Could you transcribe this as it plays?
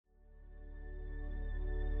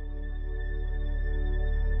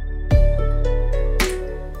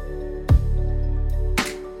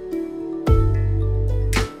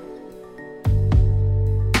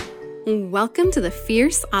Welcome to the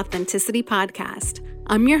Fierce Authenticity Podcast.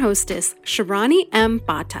 I'm your hostess, Sharani M.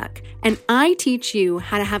 Batak, and I teach you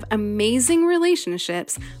how to have amazing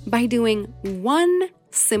relationships by doing one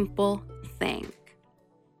simple thing: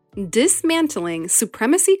 dismantling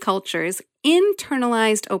supremacy culture's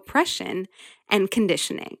internalized oppression and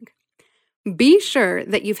conditioning. Be sure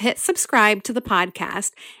that you've hit subscribe to the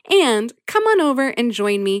podcast and come on over and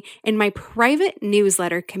join me in my private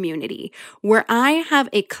newsletter community, where I have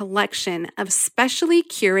a collection of specially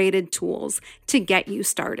curated tools to get you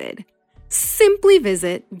started. Simply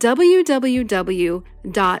visit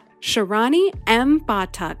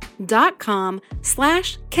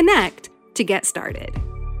www.sharanimbatak.com/connect to get started.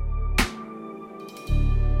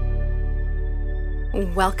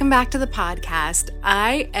 Welcome back to the podcast.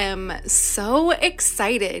 I am so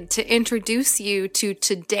excited to introduce you to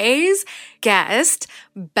today's guest,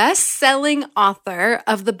 best-selling author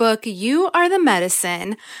of the book You Are the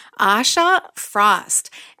Medicine, Asha Frost.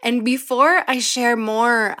 And before I share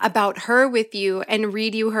more about her with you and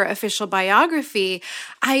read you her official biography,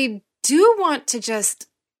 I do want to just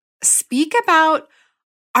speak about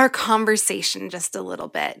our conversation just a little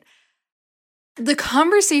bit. The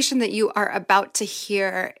conversation that you are about to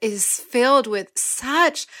hear is filled with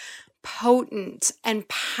such potent and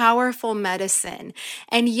powerful medicine,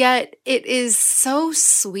 and yet it is so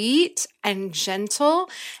sweet and gentle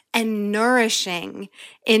and nourishing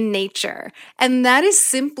in nature. And that is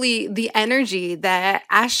simply the energy that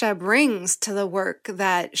Asha brings to the work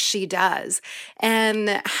that she does,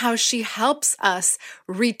 and how she helps us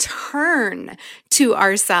return to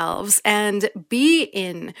ourselves and be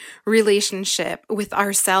in relationship with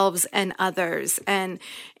ourselves and others. And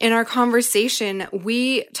in our conversation,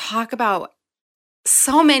 we talk about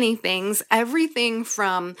so many things, everything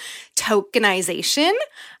from tokenization.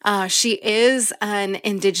 She is an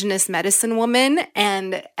Indigenous medicine woman,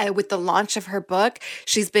 and with the launch of her book,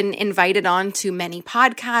 she's been invited on to many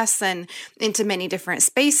podcasts and into many different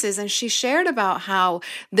spaces. And she shared about how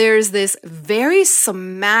there's this very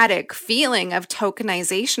somatic feeling of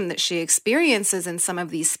tokenization that she experiences in some of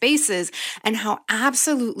these spaces, and how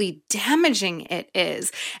absolutely damaging it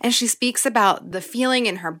is. And she speaks about the feeling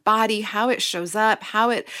in her body, how it shows up, how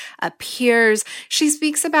it appears. She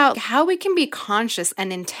speaks about how we can be conscious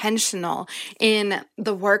and intentional in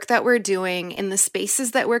the work that we're doing, in the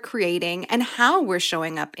spaces that we're creating, and how we're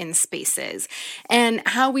showing up in spaces, and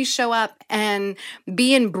how we show up and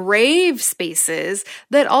be in brave spaces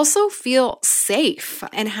that also feel safe,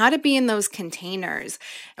 and how to be in those containers.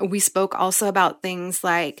 We spoke also about things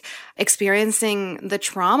like experiencing the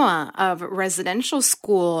trauma of residential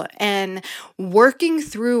school and working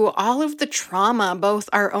through all of the trauma, both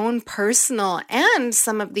our own personal and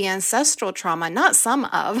some of the ancestral trauma, not some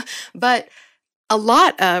of, but a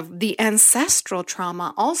lot of the ancestral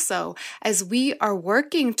trauma also, as we are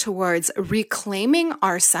working towards reclaiming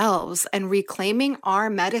ourselves and reclaiming our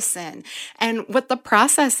medicine, and what the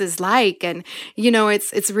process is like. And,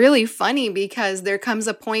 it's really funny because there comes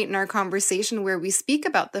a point in our conversation where we speak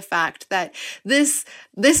about the fact that this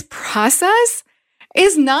process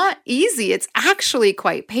is not easy. It's actually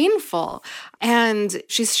quite painful. And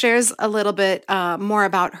she shares a little bit more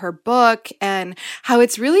about her book and how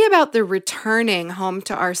it's really about the returning home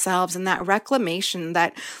to ourselves and that reclamation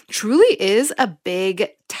that truly is a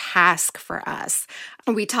big task for us.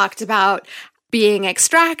 We talked about being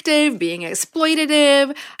extractive, being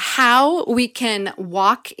exploitative, how we can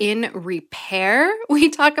walk in repair. We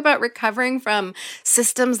talk about recovering from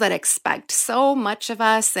systems that expect so much of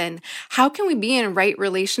us, and how can we be in right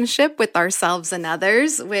relationship with ourselves and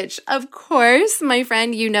others, which, of course, my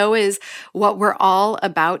friend, is what we're all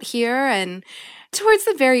about here. And towards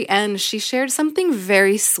the very end, she shared something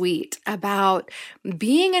very sweet about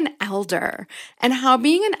being an elder, and how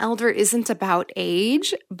being an elder isn't about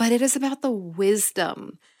age, but it is about the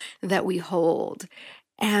wisdom that we hold.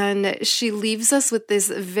 And she leaves us with this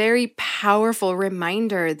very powerful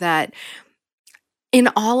reminder that in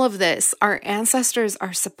all of this, our ancestors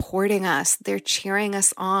are supporting us, they're cheering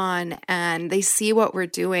us on, and they see what we're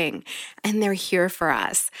doing, and they're here for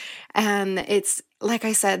us. And it's, like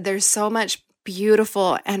I said, there's so much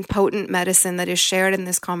beautiful and potent medicine that is shared in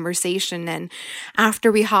this conversation. And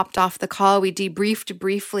after we hopped off the call, we debriefed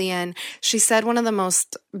briefly, and she said one of the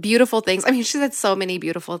most beautiful things. She said so many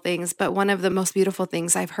beautiful things, but one of the most beautiful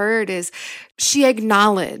things I've heard is she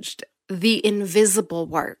acknowledged the invisible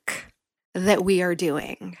work that we are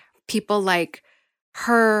doing. People like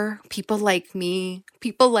her, people like me,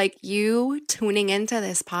 people like you tuning into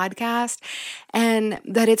this podcast, and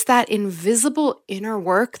that it's that invisible inner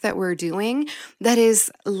work that we're doing that is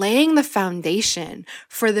laying the foundation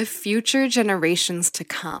for the future generations to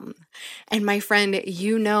come. And my friend,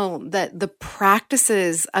 you know that the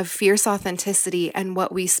practices of fierce authenticity and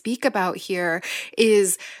what we speak about here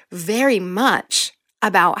is very much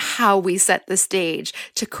about how we set the stage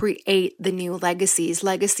to create the new legacies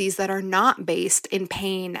that are not based in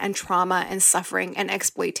pain and trauma and suffering and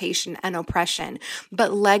exploitation and oppression,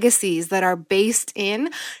 but legacies that are based in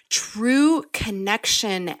true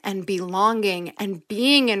connection and belonging and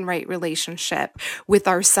being in right relationship with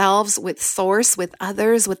ourselves, with source, with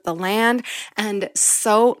others, with the land, and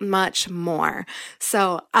so much more.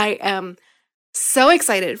 So I am so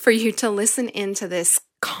excited for you to listen into this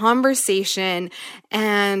conversation,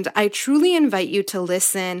 and I truly invite you to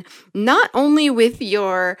listen not only with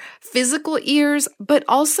your physical ears, but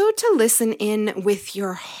also to listen in with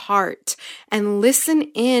your heart and listen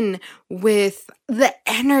in with the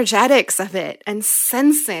energetics of it and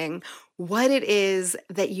sensing what it is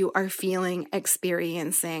that you are feeling,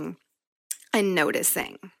 experiencing, and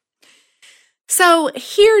noticing. So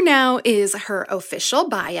here now is her official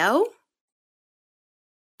bio.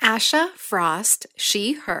 Asha Frost,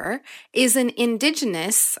 she, her, is an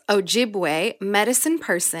Indigenous Ojibwe medicine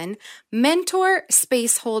person, mentor,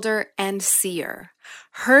 space holder, and seer.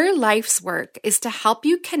 Her life's work is to help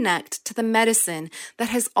you connect to the medicine that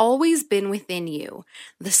has always been within you,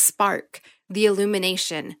 the spark, the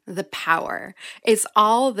illumination, the power. It's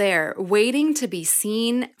all there, waiting to be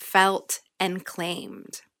seen, felt, and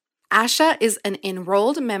claimed. Asha is an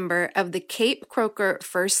enrolled member of the Cape Croker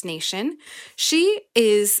First Nation. She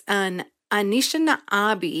is an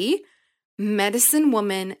Anishinaabe medicine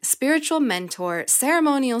woman, spiritual mentor,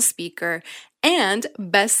 ceremonial speaker, and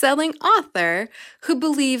best-selling author who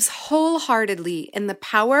believes wholeheartedly in the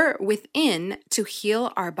power within to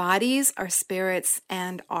heal our bodies, our spirits,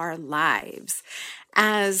 and our lives.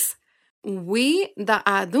 As we the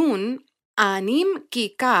Adun Anim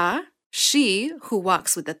Kika, she, who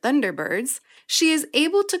walks with the Thunderbirds, she is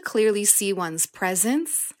able to clearly see one's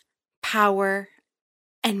presence, power,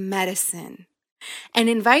 and medicine, and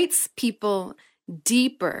invites people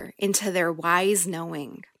deeper into their wise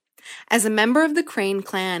knowing. As a member of the Crane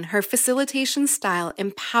clan, her facilitation style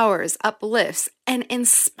empowers, uplifts, and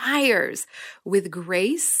inspires with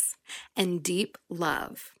grace and deep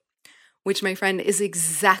love, which, my friend, is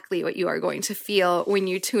exactly what you are going to feel when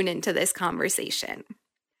you tune into this conversation.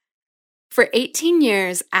 For 18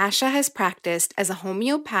 years, Asha has practiced as a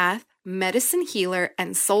homeopath, medicine healer,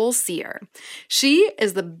 and soul seer. She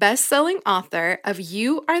is the best-selling author of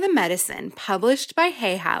You Are the Medicine, published by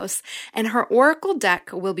Hay House, and her oracle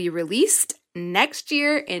deck will be released next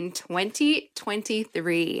year in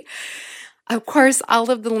 2023. Of course, all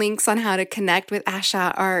of the links on how to connect with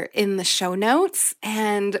Asha are in the show notes.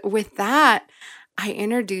 And with that, I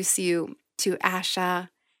introduce you to Asha.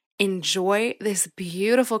 Enjoy this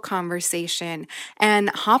beautiful conversation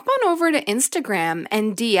and hop on over to Instagram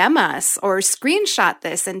and DM us or screenshot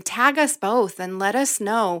this and tag us both and let us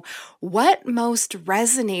know what most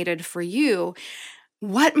resonated for you,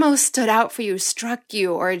 what most stood out for you, struck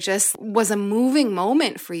you, or just was a moving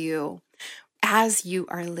moment for you as you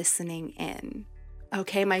are listening in.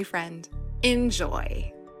 Okay, my friend,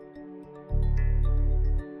 enjoy.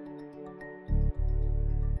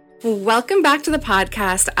 Welcome back to the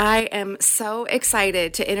podcast. I am so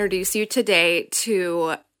excited to introduce you today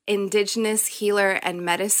to Indigenous healer and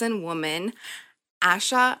medicine woman,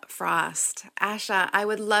 Asha Frost. Asha, I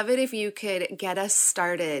would love it if you could get us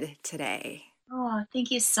started today. Oh,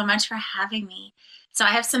 thank you so much for having me. So I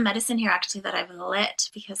have some medicine here actually that I've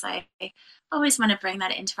lit because I always want to bring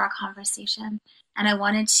that into our conversation. And I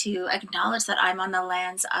wanted to acknowledge that I'm on the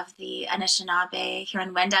lands of the Anishinaabe,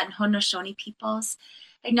 Huron-Wendat, and Haudenosaunee peoples,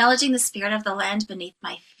 acknowledging the spirit of the land beneath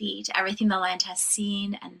my feet, everything the land has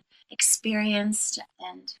seen and experienced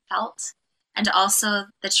and felt, and also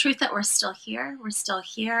the truth that we're still here,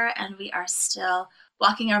 and we are still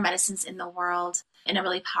walking our medicines in the world in a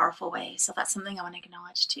really powerful way. So that's something I want to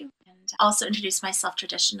acknowledge too. And also introduce myself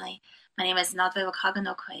traditionally. My name is Nadwe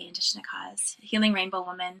Wakaganokwe, Indishinakas, Healing Rainbow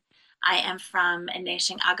Woman. I am from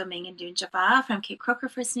Nation Agaming and Dunjaba from Cape Croker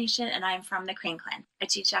First Nation, and I am from the Crane Clan,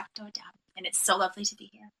 Ajijak Dodam. And it's so lovely to be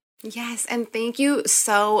here. Yes, and thank you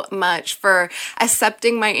so much for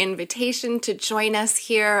accepting my invitation to join us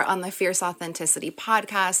here on the Fierce Authenticity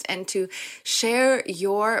podcast and to share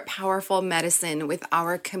your powerful medicine with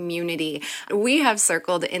our community. We have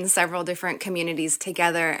circled in several different communities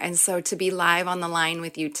together, and so to be live on the line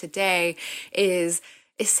with you today is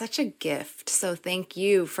is such a gift. So thank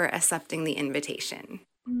you for accepting the invitation.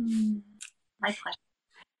 My pleasure.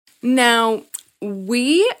 Now,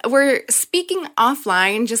 we were speaking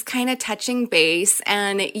offline, just kind of touching base,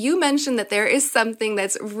 and you mentioned that there is something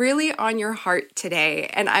that's really on your heart today,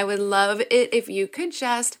 and I would love it if you could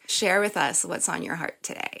just share with us what's on your heart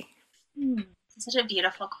today. Such a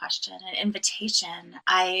beautiful question, an invitation.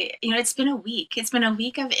 It's been a week. It's been a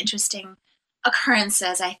week of interesting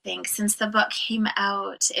occurrences, I think, since the book came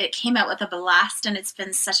out. It came out with a blast, and it's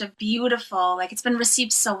been such a beautiful, it's been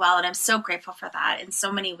received so well, and I'm so grateful for that in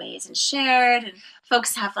so many ways, and shared, and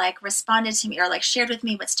folks have responded to me or shared with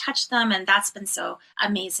me what's touched them, and that's been so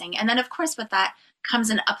amazing. And then of course with that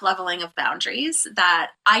comes an up-leveling of boundaries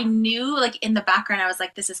that I knew in the background. I was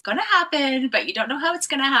like, this is going to happen, but you don't know how it's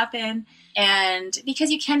going to happen. And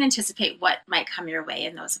because you can't anticipate what might come your way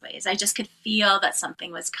in those ways, I just could feel that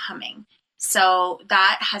something was coming. So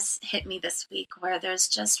that has hit me this week, where there's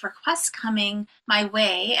just requests coming my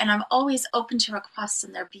way, and I'm always open to requests,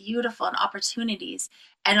 and they're beautiful and opportunities.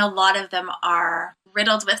 And a lot of them are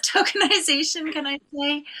riddled with tokenization, can I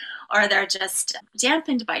say, or they're just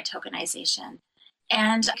dampened by tokenization.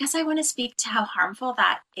 And I guess I want to speak to how harmful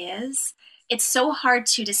that is. It's so hard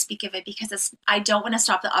to speak of it because I don't want to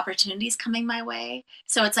stop the opportunities coming my way.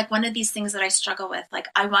 So it's one of these things that I struggle with.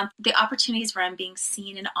 I want the opportunities where I'm being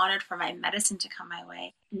seen and honored for my medicine to come my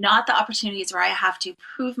way, not the opportunities where I have to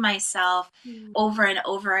prove myself over and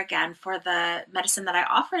over again for the medicine that I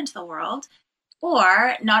offer into the world.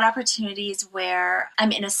 Or not opportunities where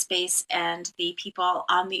I'm in a space and the people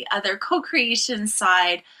on the other co-creation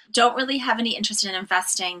side don't really have any interest in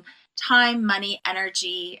investing time, money,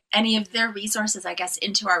 energy, any of their resources, I guess,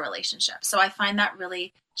 into our relationship. So I find that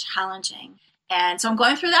really challenging. And so I'm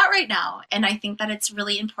going through that right now. And I think that it's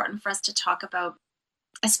really important for us to talk about,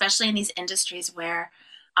 especially in these industries where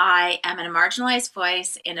I am a marginalized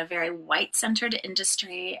voice in a very white-centered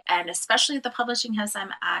industry, and especially the publishing house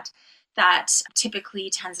I'm at, that typically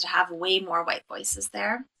tends to have way more white voices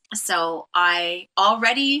there. So I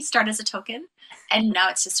already start as a token, and now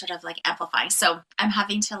it's just sort of amplifying. So I'm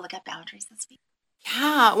having to look at boundaries this week.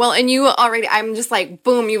 Yeah, well, and I'm just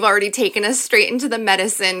boom, you've already taken us straight into the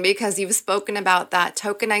medicine, because you've spoken about that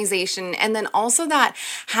tokenization, and then also that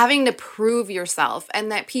having to prove yourself,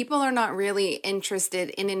 and that people are not really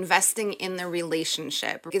interested in investing in the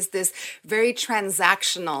relationship. Because this very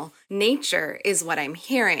transactional nature is what I'm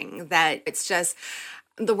hearing, that it's just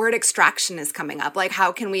the word extraction is coming up.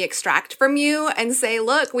 How can we extract from you and say,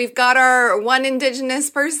 look, we've got our one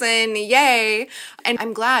Indigenous person, yay. And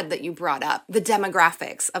I'm glad that you brought up the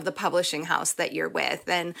demographics of the publishing house that you're with.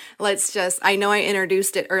 And I know I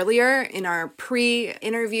introduced it earlier in our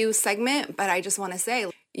pre-interview segment, but I just want to say,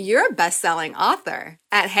 you're a best-selling author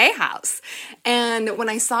at Hay House. And when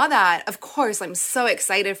I saw that, of course, I'm so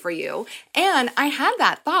excited for you. And I had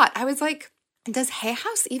that thought. I was like, does Hay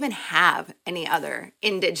House even have any other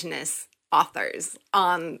Indigenous authors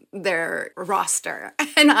on their roster?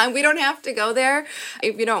 And we don't have to go there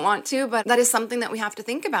if you don't want to, but that is something that we have to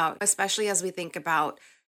think about, especially as we think about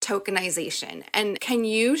tokenization. And can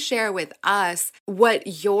you share with us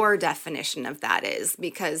what your definition of that is?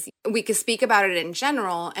 Because we could speak about it in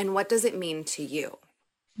general, and what does it mean to you?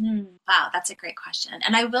 Wow, that's a great question.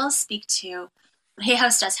 And I will speak to Hay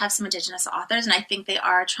House does have some Indigenous authors, and I think they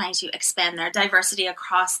are trying to expand their diversity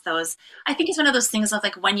across those. I think it's one of those things of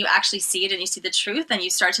when you actually see it and you see the truth, and you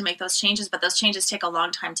start to make those changes, but those changes take a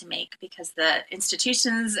long time to make, because the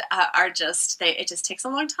institutions it just takes a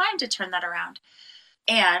long time to turn that around.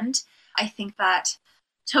 And I think that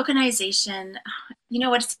tokenization,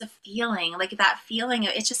 it's the feeling, that feeling,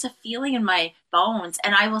 it's just a feeling in my bones.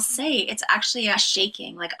 And I will say it's actually a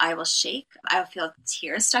shaking. I will shake, I will feel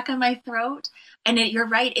tears stuck in my throat. And you're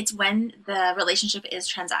right, it's when the relationship is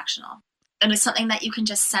transactional. And it's something that you can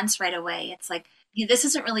just sense right away. It's this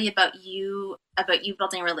isn't really about you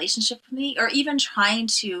building a relationship with me, or even trying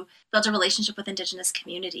to build a relationship with Indigenous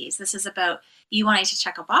communities. This is about you wanting to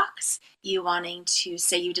check a box, you wanting to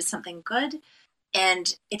say you did something good.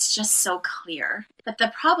 And it's just so clear. But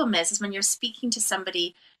the problem is when you're speaking to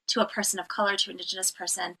somebody, to a person of color, to an Indigenous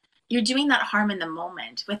person, you're doing that harm in the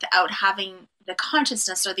moment without having the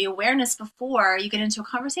consciousness or the awareness before you get into a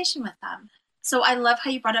conversation with them. So I love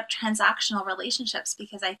how you brought up transactional relationships,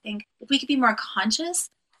 because I think if we could be more conscious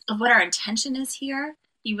of what our intention is here,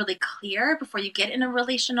 be really clear before you get in a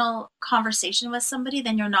relational conversation with somebody,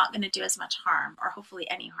 then you're not going to do as much harm, or hopefully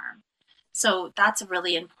any harm. So that's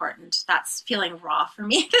really important. That's feeling raw for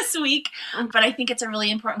me this week. But I think it's a really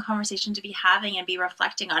important conversation to be having and be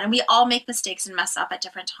reflecting on. And we all make mistakes and mess up at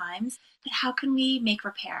different times. But how can we make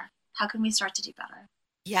repair? How can we start to do better?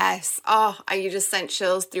 Yes. Oh, you just sent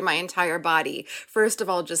chills through my entire body. First of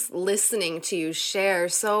all, just listening to you share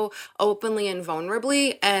so openly and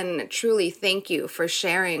vulnerably, and truly thank you for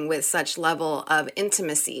sharing with such level of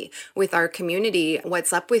intimacy with our community.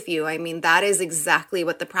 What's up with you? I mean, that is exactly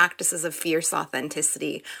what the practices of fierce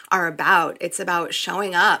authenticity are about. It's about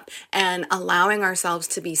showing up and allowing ourselves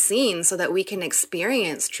to be seen so that we can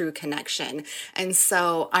experience true connection. And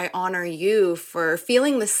so I honor you for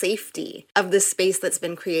feeling the safety of the space that's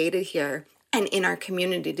been created here and in our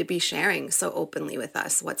community to be sharing so openly with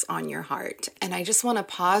us what's on your heart. And I just want to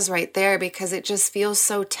pause right there because it just feels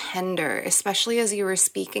so tender, especially as you were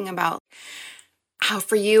speaking about how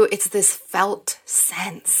for you it's this felt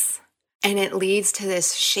sense. And it leads to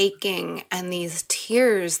this shaking and these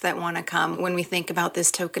tears that want to come when we think about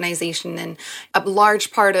this tokenization. And a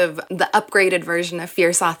large part of the upgraded version of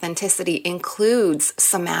fierce authenticity includes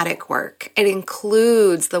somatic work. It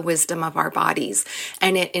includes the wisdom of our bodies.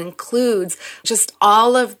 And it includes just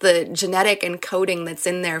all of the genetic encoding that's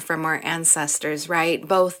in there from our ancestors, right?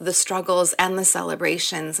 Both the struggles and the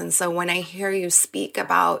celebrations. And so when I hear you speak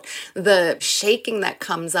about the shaking that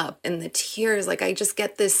comes up and the tears, like I just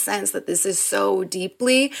get this sense that this is so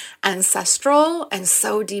deeply ancestral and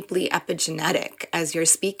so deeply epigenetic as you're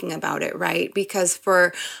speaking about it, right? Because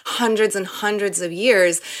for hundreds and hundreds of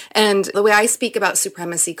years, and the way I speak about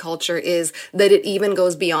supremacy culture is that it even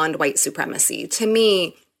goes beyond white supremacy. To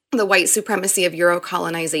me, the white supremacy of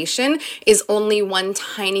Eurocolonization is only one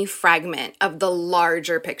tiny fragment of the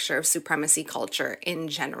larger picture of supremacy culture in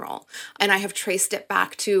general. And I have traced it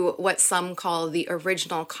back to what some call the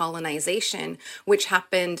original colonization, which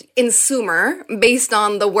happened in Sumer based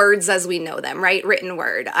on the words as we know them, right? Written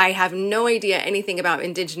word. I have no idea anything about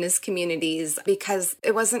indigenous communities because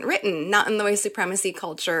it wasn't written, not in the way supremacy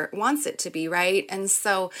culture wants it to be, right? And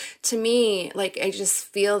so to me, like, I just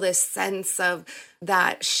feel this sense of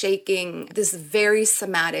that shaking, this very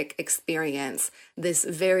somatic experience, this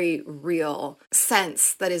very real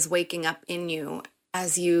sense that is waking up in you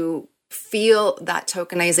as you feel that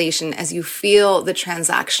tokenization, as you feel the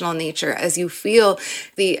transactional nature, as you feel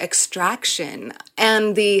the extraction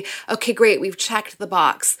and the, okay, great, we've checked the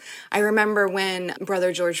box. I remember when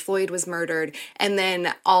Brother George Floyd was murdered and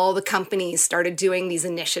then all the companies started doing these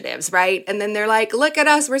initiatives, right? And then they're like, look at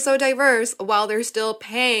us, we're so diverse, while they're still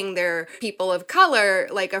paying their people of color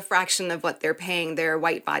like a fraction of what they're paying their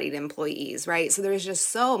white-bodied employees, right? So there's just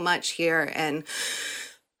so much here. And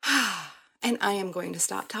I am going to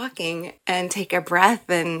stop talking and take a breath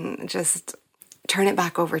and just turn it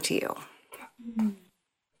back over to you.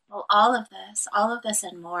 Well, all of this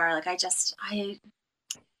and more, like it's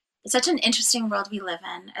such an interesting world we live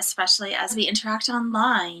in, especially as we interact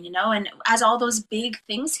online, and as all those big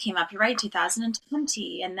things came up, you're right,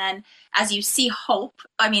 2020. And then as you see hope,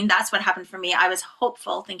 I mean, that's what happened for me. I was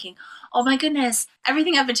hopeful thinking, oh my goodness,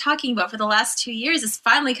 everything I've been talking about for the last 2 years is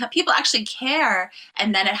finally, people actually care.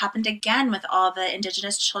 And then it happened again with all the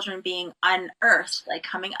Indigenous children being unearthed, like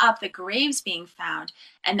coming up, the graves being found.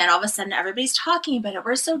 And then all of a sudden everybody's talking about it.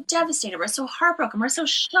 We're so devastated. We're so heartbroken. We're so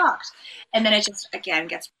shocked. And then it just, again,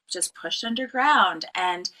 gets just pushed underground.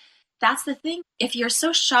 And that's the thing. If you're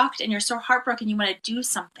so shocked and you're so heartbroken, you want to do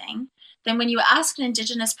something, then when you ask an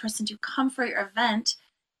Indigenous person to come for your event,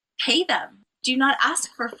 pay them. Do not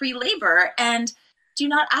ask for free labor and do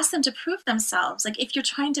not ask them to prove themselves. Like, if you're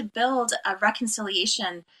trying to build a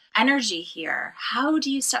reconciliation energy here, how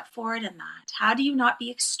do you step forward in that? How do you not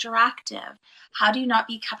be extractive? How do you not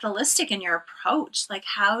be capitalistic in your approach? Like,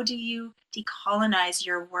 how do you decolonize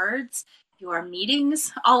your words, your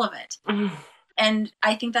meetings, all of it? And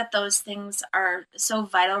I think that those things are so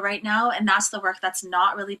vital right now. And that's the work that's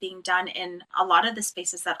not really being done in a lot of the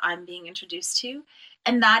spaces that I'm being introduced to.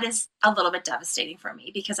 And that is a little bit devastating for me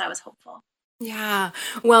because I was hopeful. Yeah.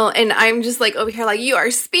 Well, and I'm just like over here, like, you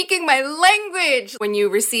are speaking my language. When you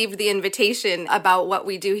received the invitation about what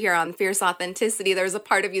we do here on Fierce Authenticity, there was a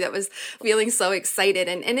part of you that was feeling so excited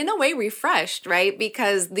and in a way refreshed, right?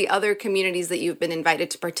 Because the other communities that you've been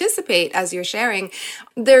invited to participate, as you're sharing,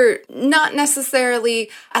 they're not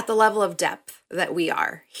necessarily at the level of depth that we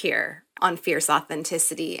are here on Fierce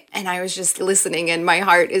Authenticity. And I was just listening and my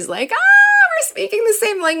heart is like, speaking the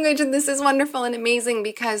same language, and this is wonderful and amazing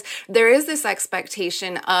because there is this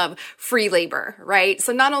expectation of free labor, right?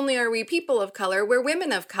 So not only are we people of color, we're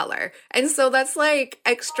women of color. And so that's like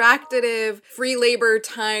extractive free labor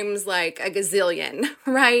times like a gazillion,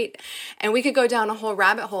 right? And we could go down a whole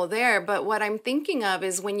rabbit hole there. But what I'm thinking of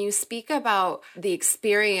is when you speak about the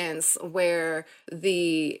experience where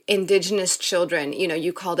the Indigenous children,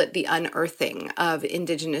 you called it the unearthing of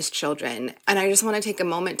Indigenous children. And I just want to take a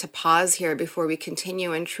moment to pause here before we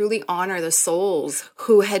continue and truly honor the souls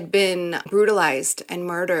who had been brutalized and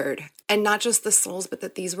murdered. And not just the souls, but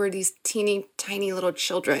that these were these teeny tiny little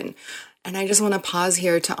children. And I just want to pause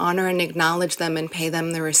here to honor and acknowledge them and pay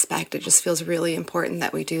them the respect. It just feels really important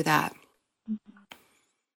that we do that.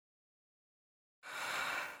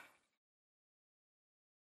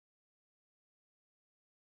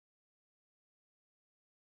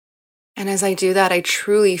 And as I do that, I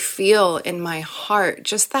truly feel in my heart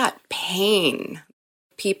just that pain.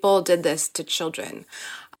 People did this to children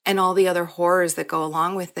and all the other horrors that go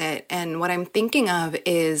along with it. And what I'm thinking of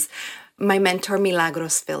is my mentor,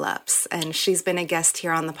 Milagros Phillips, and she's been a guest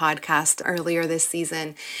here on the podcast earlier this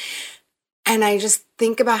season. And I just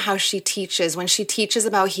think about how she teaches. When she teaches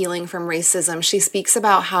about healing from racism, she speaks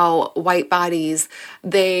about how white bodies,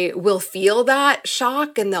 they will feel that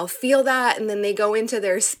shock and they'll feel that. And then they go into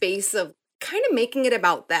their space of kind of making it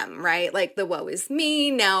about them, right? Like the woe is me.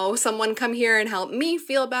 Now someone come here and help me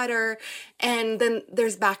feel better. And then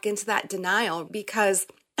there's back into that denial because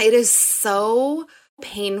it is so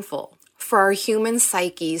painful for our human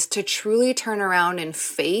psyches to truly turn around and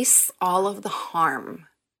face all of the harm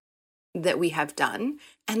that we have done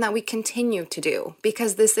and that we continue to do,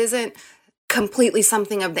 because this isn't completely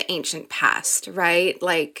something of the ancient past, right?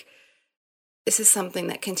 Like this is something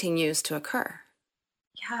that continues to occur.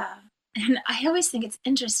 Yeah. And I always think it's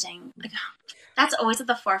interesting. Like that's always at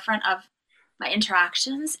the forefront of my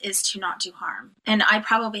interactions, is to not do harm. And I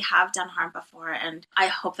probably have done harm before, and I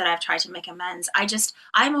hope that I've tried to make amends.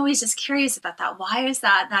 I'm always just curious about that. Why is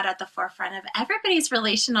that not at the forefront of everybody's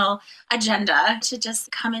relational agenda, to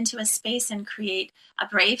just come into a space and create a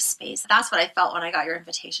brave space? That's what I felt when I got your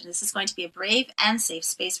invitation. This is going to be a brave and safe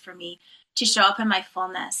space for me to show up in my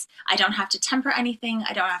fullness. I don't have to temper anything.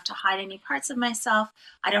 I don't have to hide any parts of myself.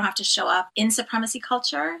 I don't have to show up in supremacy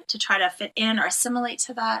culture to try to fit in or assimilate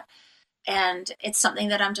to that. And it's something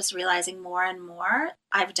that I'm just realizing more and more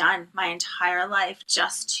I've done my entire life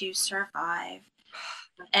just to survive.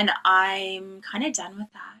 And I'm kind of done with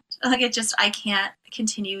that. Like I can't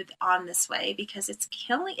continue on this way because it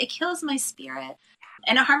kills my spirit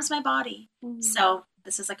and it harms my body. Mm-hmm. So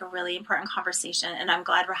this is like a really important conversation, and I'm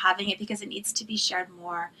glad we're having it because it needs to be shared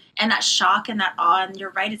more. And that shock and that awe, and you're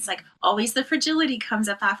right, it's like always the fragility comes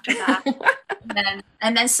up after that.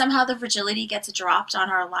 and then somehow the fragility gets dropped on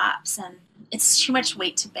our laps, and it's too much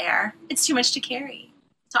weight to bear. It's too much to carry.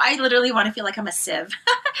 So I literally want to feel like I'm a sieve.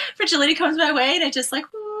 Fragility comes my way and it just like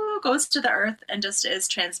goes to the earth and just is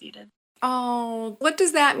transmuted. Oh, what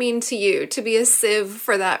does that mean to you, to be a sieve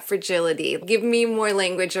for that fragility? Give me more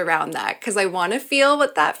language around that, because I want to feel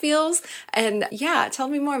what that feels. And yeah, tell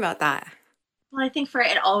me more about that. Well, I think for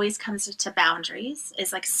it always comes to boundaries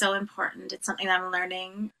is like so important. It's something that I'm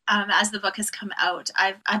learning as the book has come out.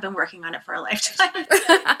 I've been working on it for a lifetime.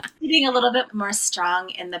 Being a little bit more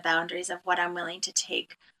strong in the boundaries of what I'm willing to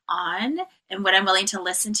take on and what I'm willing to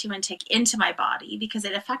listen to and take into my body, because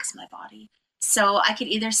it affects my body. So I could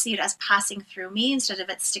either see it as passing through me instead of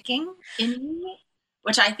it sticking in me,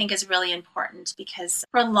 which I think is really important, because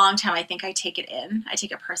for a long time, I think I take it in. I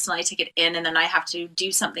take it personally, I take it in, and then I have to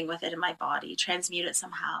do something with it in my body, transmute it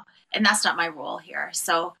somehow. And that's not my role here.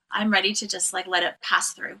 So I'm ready to just like let it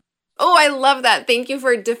pass through. Oh, I love that. Thank you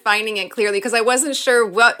for defining it clearly, because I wasn't sure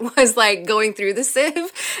what was like going through the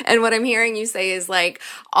sieve. And what I'm hearing you say is like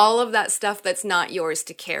all of that stuff that's not yours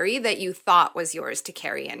to carry, that you thought was yours to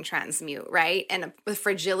carry and transmute, right? And the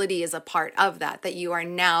fragility is a part of that you are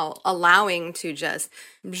now allowing to just,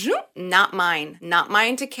 not mine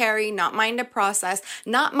to carry, not mine to process,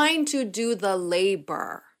 not mine to do the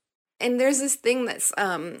labor. And there's this thing that's,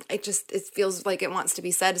 it feels like it wants to be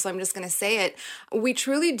said, so I'm just going to say it. We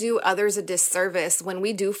truly do others a disservice when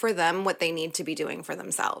we do for them what they need to be doing for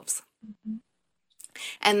themselves. Mm-hmm.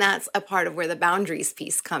 And that's a part of where the boundaries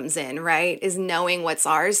piece comes in, right? Is knowing what's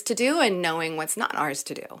ours to do and knowing what's not ours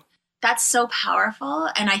to do. That's so powerful.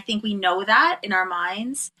 And I think we know that in our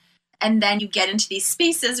minds. And then you get into these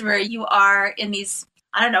spaces where you are in these,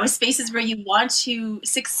 spaces where you want to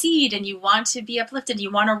succeed and you want to be uplifted,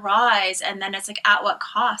 you want to rise. And then it's like, at what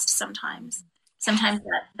cost sometimes? Sometimes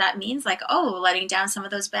that means like, letting down some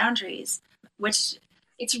of those boundaries, which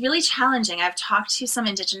it's really challenging. I've talked to some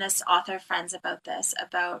Indigenous author friends about this,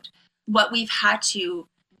 about what we've had to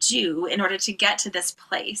do in order to get to this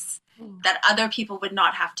place that other people would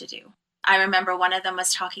not have to do. I remember one of them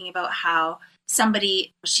was talking about how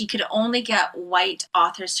she could only get white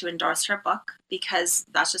authors to endorse her book because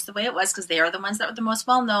that's just the way it was, because they are the ones that were the most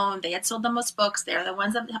well-known. They had sold the most books. They're the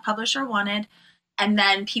ones that the publisher wanted. And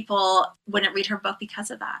then people wouldn't read her book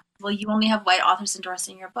because of that. Well, you only have white authors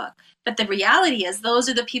endorsing your book. But the reality is those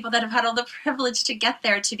are the people that have had all the privilege to get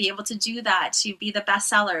there, to be able to do that, to be the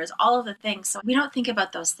bestsellers, all of the things. So we don't think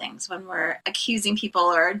about those things when we're accusing people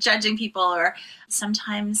or judging people, or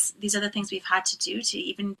sometimes these are the things we've had to do to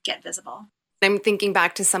even get visible. I'm thinking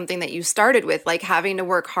back to something that you started with, like having to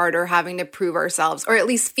work harder, having to prove ourselves, or at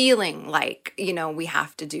least feeling like, we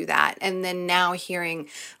have to do that. And then now hearing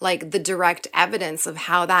like the direct evidence of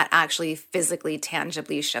how that actually physically,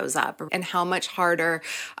 tangibly shows up, and how much harder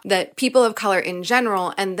that people of color in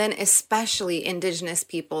general, and then especially Indigenous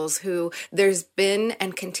peoples, who there's been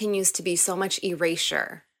and continues to be so much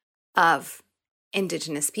erasure of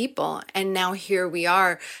Indigenous people. And now here we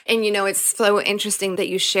are. And, it's so interesting that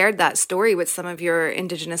you shared that story with some of your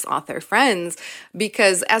Indigenous author friends,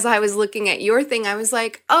 because as I was looking at your thing, I was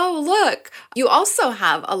like, oh, look, you also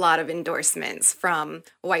have a lot of endorsements from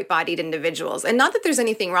white-bodied individuals. And not that there's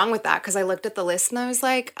anything wrong with that, because I looked at the list and I was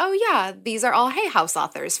like, oh yeah, these are all Hay House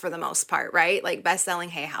authors for the most part, right? Like best-selling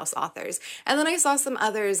Hay House authors. And then I saw some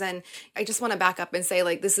others, and I just want to back up and say,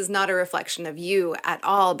 like, this is not a reflection of you at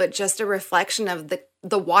all, but just a reflection of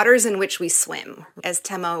the waters in which we swim, as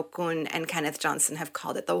Tema Okun and Kenneth Johnson have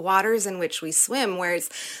called it, the waters in which we swim, where it's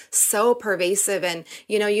so pervasive. And,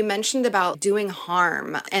 you mentioned about doing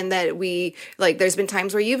harm, and that there's been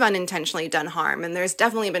times where you've unintentionally done harm. And there's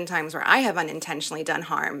definitely been times where I have unintentionally done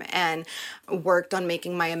harm and worked on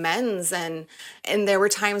making my amends. And there were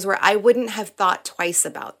times where I wouldn't have thought twice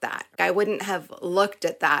about that. I wouldn't have looked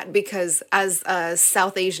at that, because as a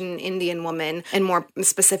South Asian Indian woman, and more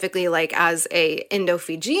specifically, like as a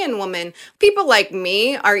Indo-Fijian woman, people like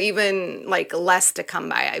me are even like less to come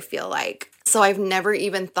by, I feel like. So I've never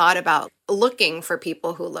even thought about looking for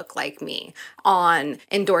people who look like me on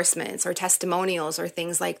endorsements or testimonials or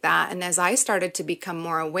things like that. And as I started to become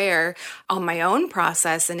more aware on my own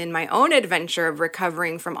process and in my own adventure of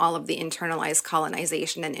recovering from all of the internalized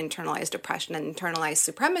colonization and internalized oppression and internalized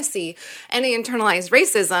supremacy and the internalized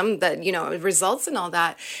racism that, results in all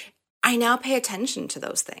that, I now pay attention to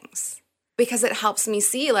those things, because it helps me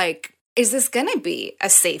see, like, is this going to be a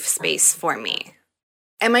safe space for me?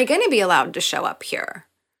 Am I going to be allowed to show up here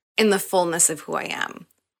in the fullness of who I am?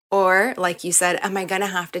 Or, like you said, am I going to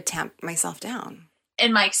have to tamp myself down?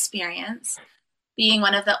 In my experience, being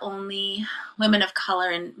one of the only women of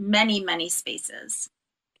color in many, many spaces,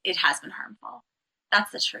 it has been harmful.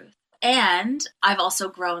 That's the truth. And I've also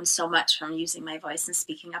grown so much from using my voice and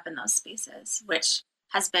speaking up in those spaces, which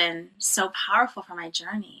has been so powerful for my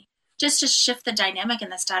journey. Just to shift the dynamic in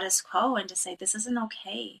the status quo and to say, this isn't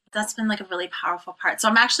okay. That's been like a really powerful part. So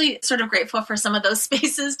I'm actually sort of grateful for some of those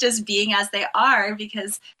spaces just being as they are,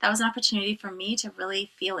 because that was an opportunity for me to really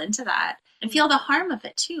feel into that and feel the harm of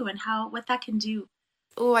it too, and what that can do.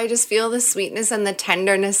 Oh, I just feel the sweetness and the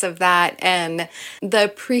tenderness of that, and the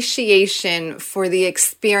appreciation for the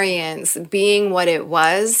experience being what it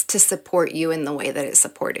was to support you in the way that it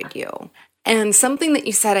supported you. And something that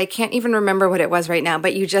you said, I can't even remember what it was right now,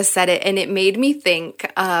 but you just said it, and it made me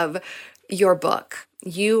think of your book,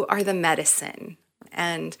 You Are the Medicine,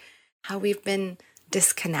 and how we've been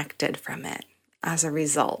disconnected from it as a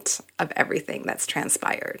result of everything that's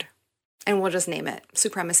transpired. And we'll just name it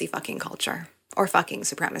supremacy fucking culture, or fucking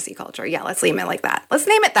supremacy culture. Yeah, let's name it like that. Let's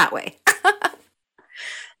name it that way.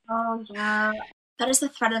 Oh, yeah. That is the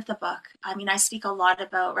thread of the book. I mean, I speak a lot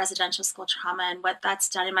about residential school trauma and what that's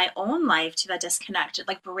done in my own life to that disconnect,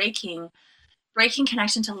 like breaking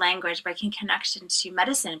connection to language, breaking connection to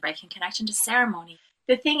medicine, breaking connection to ceremony.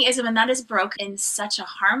 The thing is, when that is broken in such a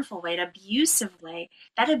harmful way, an abusive way,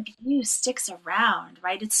 that abuse sticks around,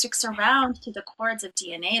 right? It sticks around to the cords of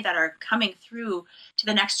DNA that are coming through to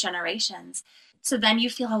the next generations. So then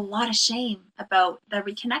you feel a lot of shame about the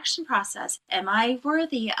reconnection process. Am I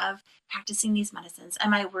worthy of practicing these medicines?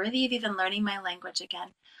 Am I worthy of even learning my language again?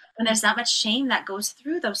 And there's that much shame that goes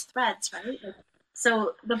through those threads, right?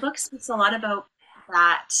 So the book speaks a lot about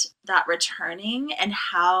that returning and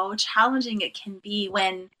how challenging it can be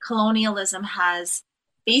when colonialism has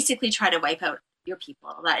basically tried to wipe out your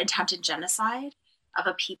people, that attempted genocide of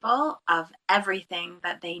a people, of everything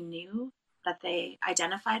that they knew, that they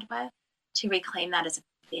identified with. To reclaim that is a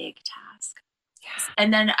big task. Yes.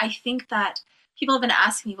 And then I think that people have been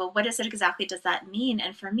asking me, well, what is it exactly does that mean?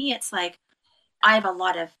 And for me, it's like, I have a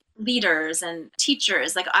lot of leaders and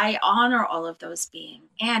teachers, like I honor all of those beings.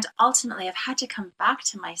 And ultimately, I've had to come back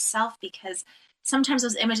to myself, because sometimes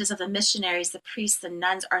those images of the missionaries, the priests, the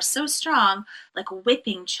nuns are so strong, like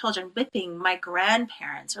whipping children, whipping my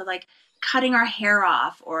grandparents, or like cutting our hair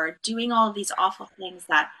off, or doing all of these awful things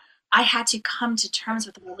that I had to come to terms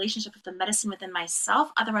with the relationship with the medicine within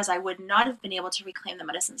myself. Otherwise, I would not have been able to reclaim the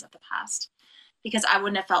medicines of the past because I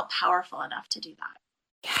wouldn't have felt powerful enough to do that.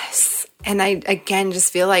 Yes. And I, again,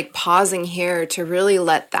 just feel like pausing here to really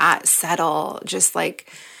let that settle, just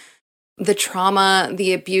like the trauma,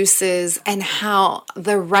 the abuses, and how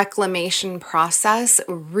the reclamation process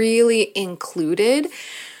really included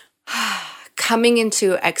coming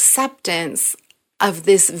into acceptance of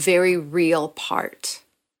this very real part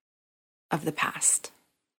of the past.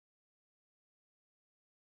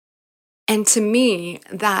 And to me,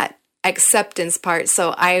 that acceptance part,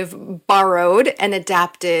 so I've borrowed and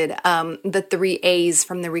adapted the 3 A's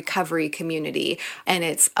from the recovery community, and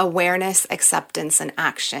it's awareness, acceptance, and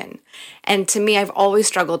action. And to me, I've always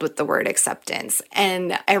struggled with the word acceptance,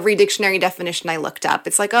 and every dictionary definition I looked up,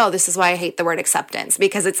 it's like, oh, this is why I hate the word acceptance,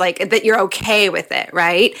 because it's like that you're okay with it,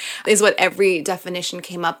 right? Is what every definition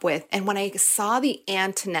came up with. And when I saw the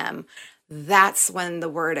antonym, that's when the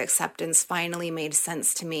word acceptance finally made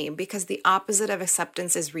sense to me, because the opposite of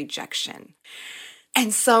acceptance is rejection.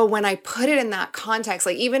 And so when I put it in that context,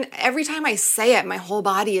 like even every time I say it, my whole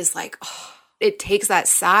body is like, oh, it takes that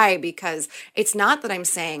sigh, because it's not that I'm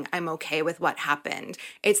saying I'm okay with what happened.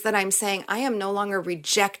 It's that I'm saying I am no longer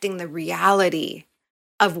rejecting the reality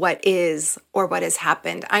of what is or what has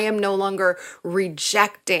happened. I am no longer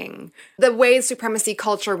rejecting the way supremacy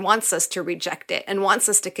culture wants us to reject it and wants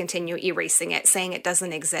us to continue erasing it, saying it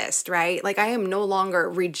doesn't exist, right? Like I am no longer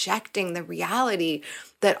rejecting the reality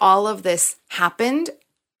that all of this happened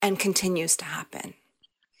and continues to happen.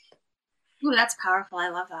 Ooh, that's powerful. I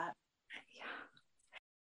love that.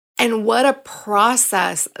 And what a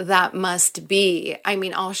process that must be. I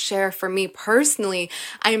mean, I'll share for me personally,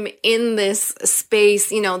 I'm in this space,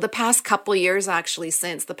 the past couple years actually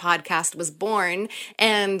since the podcast was born.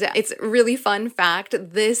 And it's a really fun fact.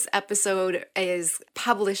 This episode is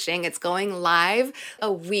publishing. It's going live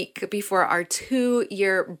a week before our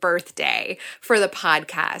 2-year birthday for the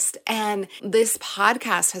podcast. And this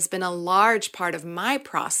podcast has been a large part of my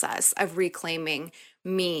process of reclaiming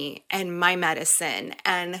me and my medicine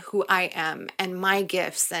and who I am and my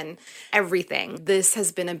gifts and everything. This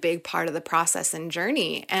has been a big part of the process and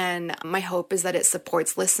journey. And my hope is that it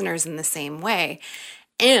supports listeners in the same way.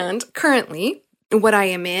 And currently, what I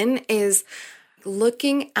am in is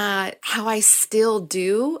looking at how I still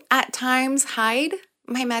do at times hide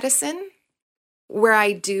my medicine, where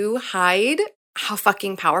I do hide how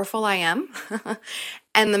fucking powerful I am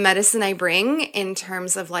and the medicine I bring in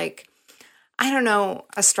terms of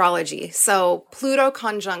astrology. So Pluto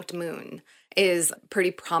conjunct Moon is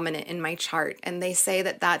pretty prominent in my chart. And they say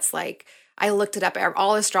that that's like, I looked it up.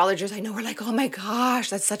 All astrologers I know were like, oh my gosh,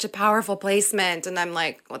 that's such a powerful placement. And I'm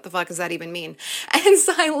like, what the fuck does that even mean? And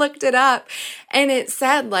so I looked it up and it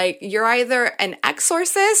said you're either an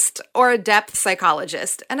exorcist or a depth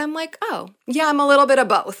psychologist. And I'm like, oh yeah, I'm a little bit of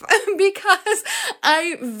both because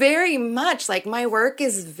I very much my work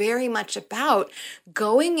is very much about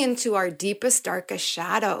going into our deepest, darkest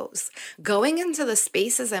shadows, going into the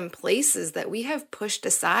spaces and places that we have pushed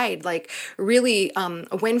aside, really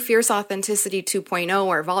when Fierce Authenticity 2.0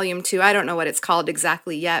 or Volume 2, I don't know what it's called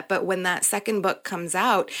exactly yet, but when that second book comes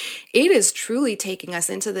out, it is truly taking us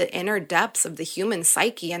into the inner depths of the human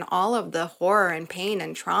psyche and all of the horror and pain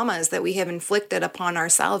and traumas that we have inflicted upon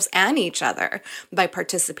ourselves and each other by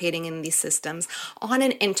participating in these systems on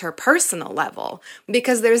an interpersonal level.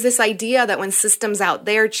 Because there's this idea that when systems out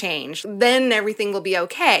there change, then everything will be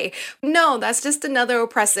okay. No, that's just another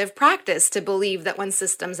oppressive practice to believe that when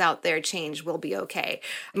systems out there change, we'll be okay.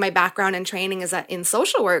 My background and training is in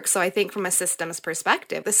social work, so I think from a systems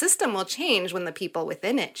perspective, the system will change when the people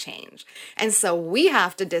within it change. And so we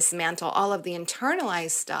have to dismantle all of the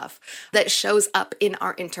internalized stuff that shows up in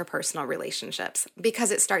our interpersonal relationships,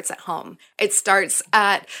 because it starts at home. It starts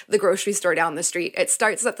at the grocery store down the street. It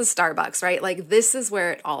starts at the Starbucks, right? This is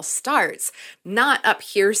where it all starts, not up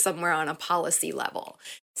here somewhere on a policy level.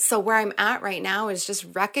 So where I'm at right now is just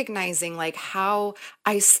recognizing how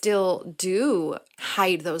I still do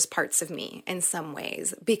hide those parts of me in some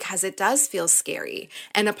ways, because it does feel scary.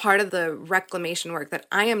 And a part of the reclamation work that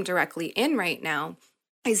I am directly in right now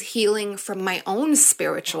is healing from my own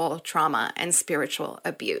spiritual trauma and spiritual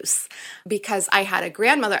abuse, because I had a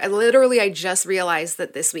grandmother. I just realized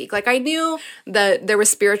that this week. I knew that there was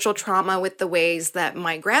spiritual trauma with the ways that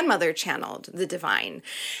my grandmother channeled the divine.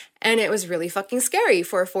 And it was really fucking scary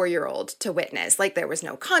for a 4-year-old to witness. Like, there was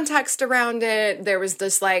no context around it. There was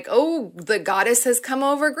just like, oh, the goddess has come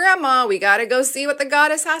over grandma. We got to go see what the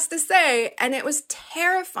goddess has to say. And it was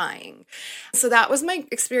terrifying. So that was my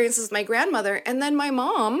experience with my grandmother. And then my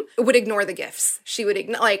mom would ignore the gifts. She would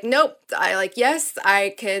ignore, like, nope, yes,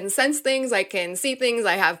 I can sense things. I can see things.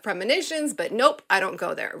 I have premonitions, but nope, I don't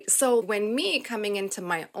go there. So when me coming into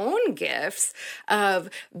my own gifts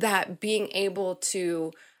of that being able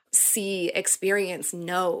to see, experience,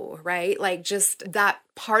 know, right? Like, just that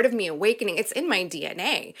part of me awakening, it's in my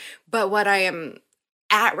DNA. But what I am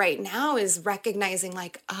at right now is recognizing,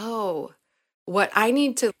 like, oh, what I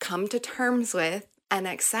need to come to terms with and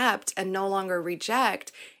accept and no longer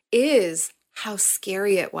reject is how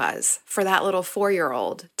scary it was for that little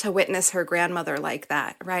 4-year-old to witness her grandmother like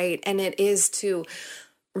that, right? And it is to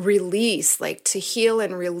release, like to heal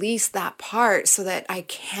and release that part so that I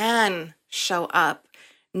can show up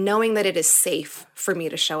knowing that it is safe for me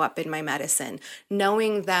to show up in my medicine,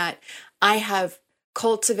 knowing that I have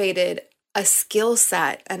cultivated a skill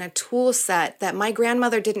set and a tool set that my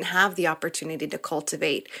grandmother didn't have the opportunity to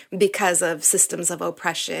cultivate because of systems of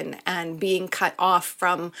oppression and being cut off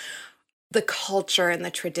from the culture and the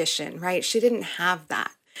tradition, right? She didn't have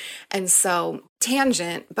that. And so,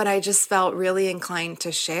 tangent, but I just felt really inclined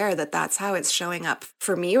to share that that's how it's showing up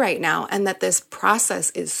for me right now, and that this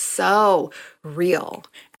process is so real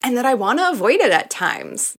and that I want to avoid it at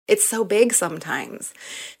times. It's so big sometimes.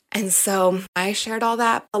 And so I shared all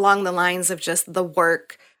that along the lines of just the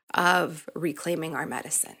work of reclaiming our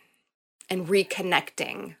medicine and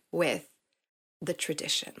reconnecting with the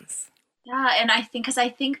traditions. Yeah, and I think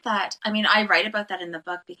that, I mean, I write about that in the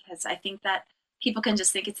book because I think that people can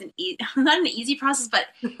just think it's not an easy process, but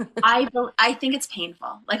I think it's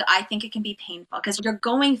painful. Like, I think it can be painful because you're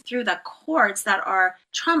going through the cords that are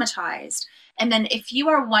traumatized. And then if you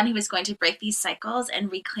are one who is going to break these cycles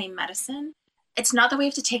and reclaim medicine, it's not that we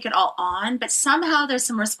have to take it all on, but somehow there's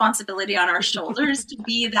some responsibility on our shoulders to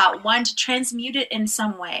be that one, to transmute it in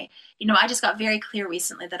some way. You know, I just got very clear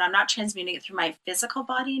recently that I'm not transmuting it through my physical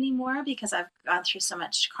body anymore because I've gone through so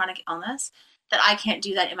much chronic illness that I can't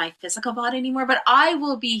do that in my physical body anymore. But I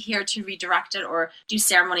will be here to redirect it or do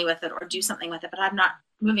ceremony with it or do something with it. But I'm not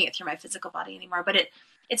moving it through my physical body anymore. But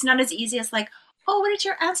it's not as easy as like, oh, what did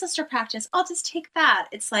your ancestor practice? I'll just take that.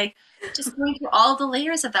 It's like just going through all the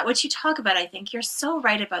layers of that, which you talk about. I think you're so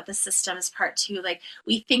right about the systems part too. Like,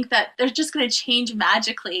 we think that they're just going to change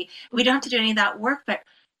magically. We don't have to do any of that work, but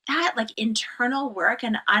that like internal work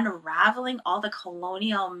and unraveling all the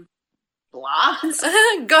colonial blah.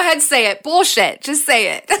 Go ahead, say it. Bullshit. Just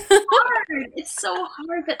say it. Hard. It's so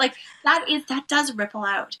hard, but like that does ripple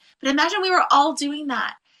out. But imagine we were all doing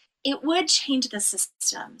that. It would change the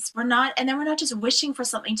systems. We're not just wishing for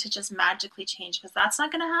something to just magically change, because that's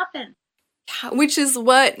not going to happen. Which is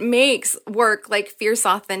what makes work like Fierce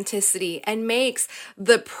Authenticity and makes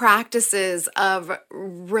the practices of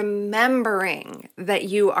remembering that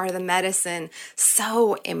you are the medicine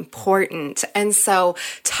so important. And so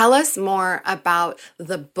tell us more about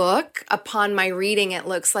the book. Upon my reading, it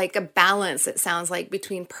looks like a balance, it sounds like,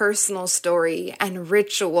 between personal story and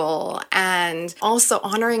ritual and also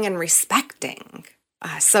honoring and respecting.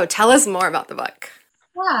 So tell us more about the book.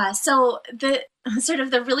 Yeah, so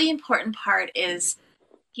the really important part is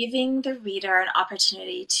giving the reader an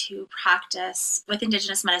opportunity to practice with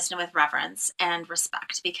Indigenous medicine with reverence and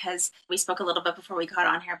respect, because we spoke a little bit before we got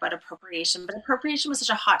on here about appropriation, but appropriation was such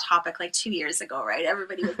a hot topic like 2 years ago, right?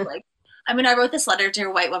 Everybody was like, I mean, I wrote this letter to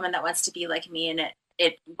a white woman that wants to be like me, and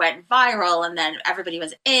it went viral, and then everybody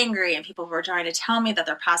was angry, and people were trying to tell me that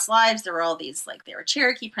their past lives, there were all these, like, they were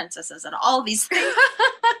Cherokee princesses and all these things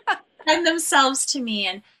and themselves to me.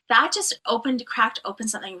 And that just cracked open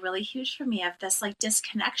something really huge for me of this like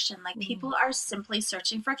disconnection. Like people are simply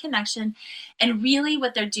searching for connection, and really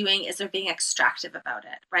what they're doing is they're being extractive about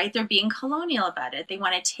it, right? They're being colonial about it. They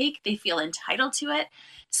want to they feel entitled to it.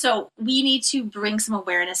 So we need to bring some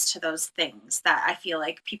awareness to those things that I feel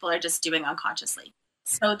like people are just doing unconsciously.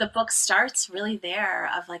 So the book starts really there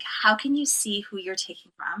of like, how can you see who you're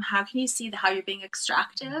taking from? How can you see how you're being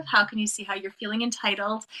extractive? How can you see how you're feeling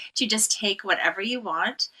entitled to just take whatever you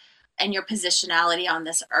want? And your positionality on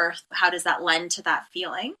this earth, how does that lend to that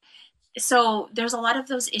feeling? So there's a lot of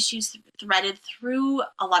those issues threaded through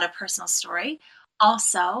a lot of personal story.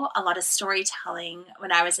 Also, a lot of storytelling.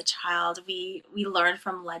 When I was a child, we learned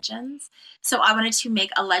from legends. So I wanted to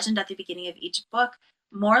make a legend at the beginning of each book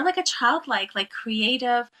more like a childlike, like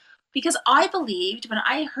creative, because I believed when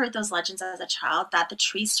I heard those legends as a child that the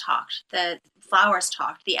trees talked, the flowers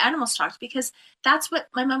talked, the animals talked, because that's what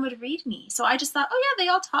my mom would read me. So I just thought, oh yeah, they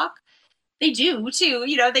all talk. They do too,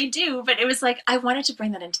 they do. But it was like, I wanted to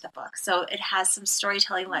bring that into the book. So it has some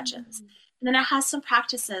storytelling legends. And then it has some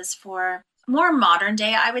practices for more modern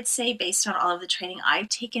day, I would say, based on all of the training I've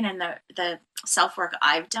taken and the self-work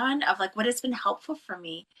I've done of like what has been helpful for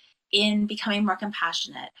me in becoming more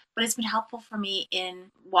compassionate, what has been helpful for me in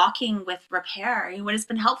walking with repair, what has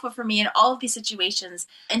been helpful for me in all of these situations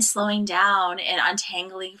and slowing down and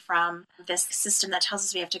untangling from this system that tells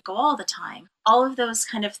us we have to go all the time. All of those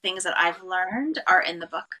kind of things that I've learned are in the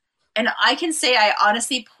book. And I can say I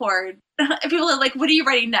honestly poured, people are like, what are you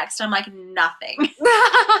writing next? I'm like, nothing.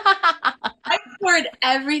 I poured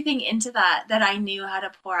everything into that I knew how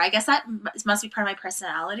to pour. I guess that must be part of my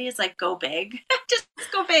personality. It's like, go big. Just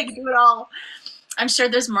go big, do it all. I'm sure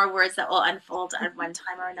there's more words that will unfold at one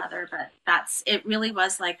time or another, but it really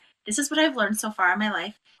was like, this is what I've learned so far in my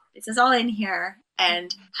life. This is all in here.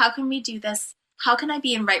 And how can we do this? How can I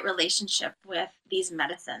be in right relationship with these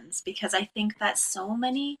medicines? Because I think that so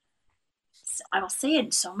many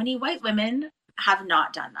white women have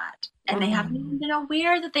not done that. And they haven't even been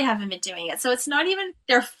aware that they haven't been doing it. So it's not even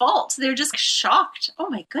their fault. They're just shocked. Oh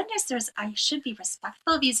my goodness, I should be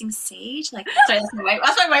respectful of using sage. Like, sorry, that's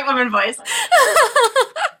my white woman voice.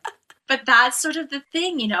 But that's sort of the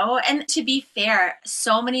thing, And to be fair,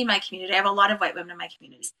 so many in my community, I have a lot of white women in my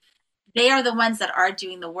communities. They are the ones that are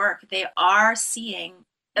doing the work. They are seeing,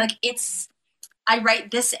 like, I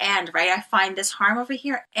write this end, right? I find this harm over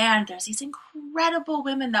here. And there's these incredible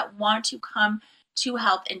women that want to come to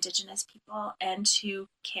help Indigenous people and to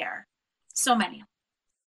care. So many.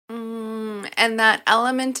 And that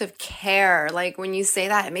element of care, like when you say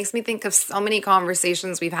that, it makes me think of so many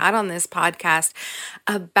conversations we've had on this podcast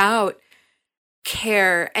about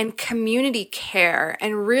care and community care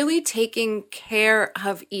and really taking care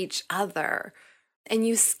of each other. And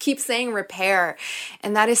you keep saying repair.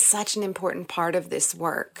 And that is such an important part of this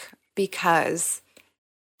work because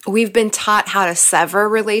we've been taught how to sever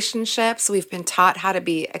relationships. We've been taught how to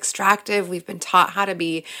be extractive. We've been taught how to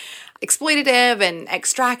be exploitative and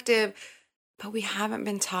extractive, but we haven't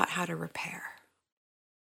been taught how to repair.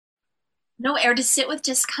 No, or to sit with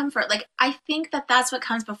discomfort. Like, I think that that's what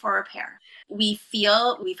comes before repair. We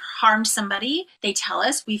feel we've harmed somebody. They tell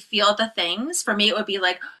us, we feel the things. For me, it would be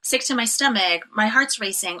like sick to my stomach. My heart's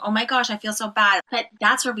racing. Oh my gosh, I feel so bad. But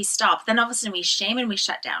that's where we stop. Then all of a sudden we shame and we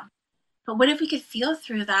shut down. But what if we could feel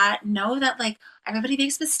through that, know that like everybody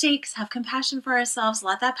makes mistakes, have compassion for ourselves,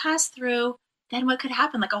 let that pass through. Then what could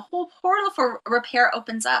happen? Like a whole portal for repair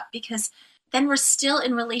opens up because then we're still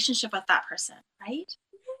in relationship with that person, right?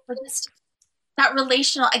 We're just that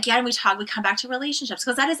relational, again, we come back to relationships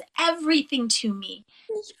because that is everything to me.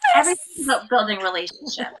 Yes. Everything is about building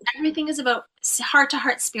relationship. Everything is about heart to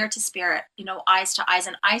heart, spirit to spirit, eyes to eyes.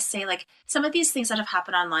 And I say like some of these things that have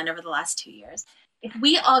happened online over the last 2 years, if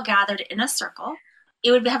we all gathered in a circle,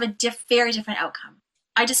 it would have a very different outcome.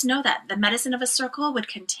 I just know that the medicine of a circle would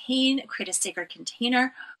create a sacred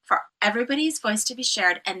container for everybody's voice to be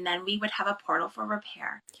shared. And then we would have a portal for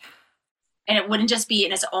repair. Yeah. And it wouldn't just be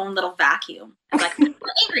in its own little vacuum. I'm like, I'm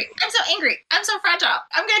angry. I'm so angry. I'm so fragile.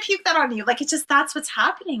 I'm going to puke that on you. Like, it's just, that's what's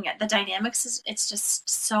happening. The dynamics it's just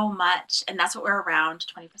so much. And that's what we're around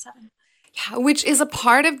 24/7. Yeah, which is a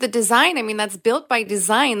part of the design. I mean, that's built by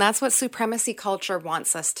design. That's what supremacy culture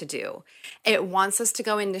wants us to do. It wants us to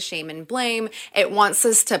go into shame and blame. It wants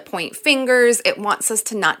us to point fingers. It wants us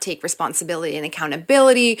to not take responsibility and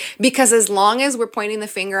accountability because as long as we're pointing the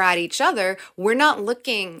finger at each other, we're not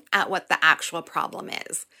looking at what the actual problem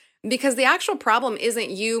is. Because the actual problem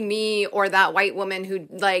isn't you, me, or that white woman who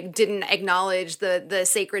like didn't acknowledge the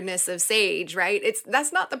sacredness of sage, right?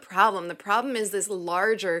 That's not the problem. The problem is this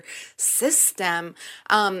larger system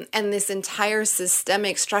and this entire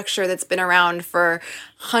systemic structure that's been around for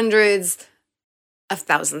hundreds of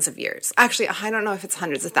thousands of years. Actually, I don't know if it's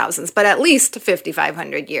hundreds of thousands, but at least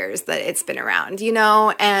 5,500 years that it's been around,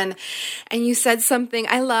 and you said something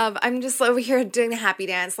I'm just over here doing a happy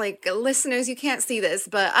dance. Like listeners, you can't see this,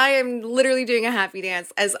 but I am literally doing a happy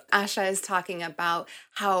dance as Asha is talking about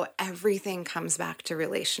how everything comes back to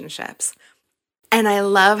relationships. And I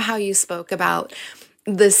love how you spoke about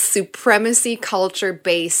the supremacy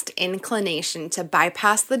culture-based inclination to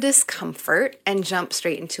bypass the discomfort and jump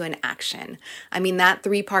straight into an action. I mean, that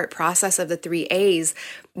 3-part process of the 3 A's,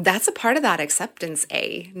 that's a part of that acceptance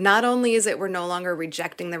A. Not only is it we're no longer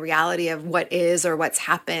rejecting the reality of what is or what's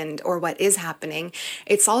happened or what is happening,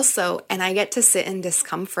 it's also, and I get to sit in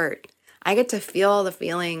discomfort. I get to feel the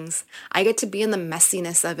feelings. I get to be in the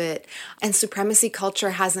messiness of it. And supremacy culture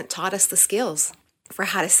hasn't taught us the skills for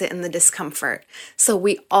how to sit in the discomfort. So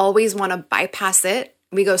we always want to bypass it.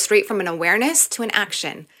 We go straight from an awareness to an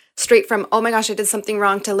action, straight from, oh my gosh, I did something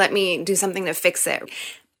wrong, to let me do something to fix it.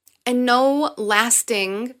 And no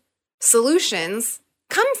lasting solutions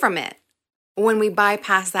come from it. When we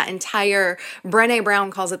bypass that entire, Brené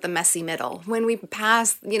Brown calls it the messy middle. When we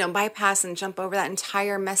bypass and jump over that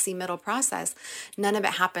entire messy middle process, none of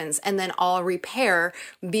it happens. And then all repair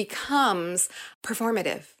becomes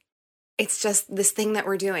performative. It's just this thing that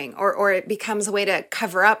we're doing, or it becomes a way to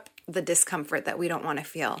cover up the discomfort that we don't want to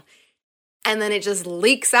feel. And then it just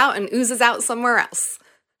leaks out and oozes out somewhere else.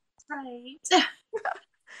 Right.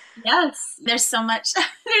 Yes. There's so much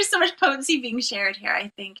potency being shared here, I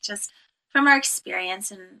think, just from our experience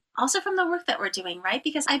and also from the work that we're doing, right?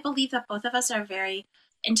 Because I believe that both of us are very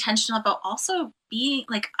intentional about also being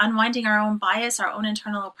like unwinding our own bias, our own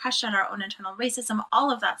internal oppression, our own internal racism.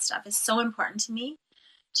 All of that stuff is so important to me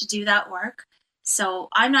to do that work. So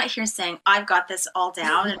I'm not here saying I've got this all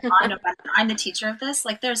down and I'm the teacher of this.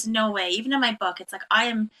 Like, there's no way. Even in my book, it's like, I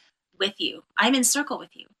am with you. I'm in circle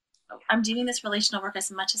with you. I'm doing this relational work as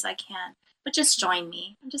much as I can, but just join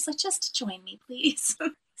me. I'm just like, just join me, please.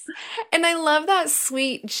 And I love that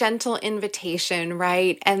sweet, gentle invitation,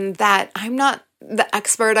 right? And that I'm not the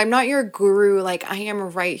expert, I'm not your guru, like I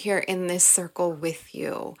am right here in this circle with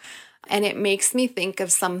you. And it makes me think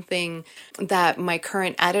of something that my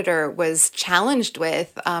current editor was challenged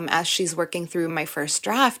with as she's working through my first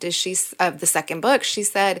draft of the second book. She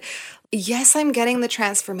said, yes, I'm getting the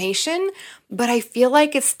transformation, but I feel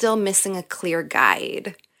like it's still missing a clear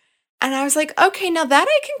guide. And I was like, okay, now that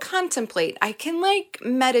I can contemplate, I can like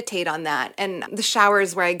meditate on that. And the shower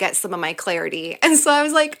is where I get some of my clarity. And so I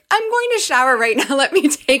was like, I'm going to shower right now. Let me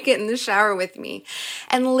take it in the shower with me.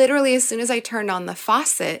 And literally, as soon as I turned on the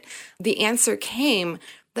faucet, the answer came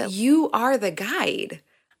that you are the guide.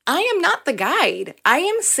 I am not the guide. I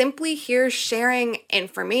am simply here sharing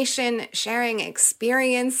information, sharing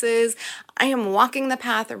experiences. I am walking the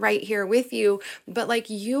path right here with you. But like,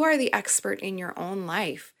 you are the expert in your own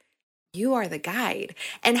life. You are the guide.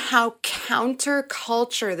 And how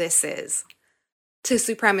counterculture this is to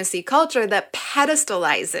supremacy culture that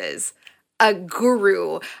pedestalizes a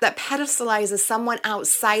guru, that pedestalizes someone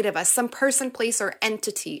outside of us, some person, place, or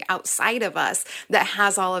entity outside of us that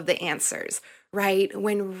has all of the answers, right?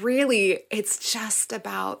 When really it's just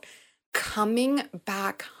about coming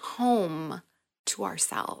back home to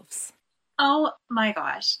ourselves. Oh my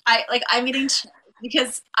gosh. I'm getting chills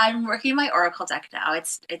because I'm working my Oracle deck now.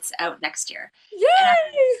 It's out next year.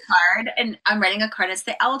 Yay! And I'm writing a card. It's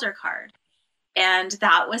the Elder card. And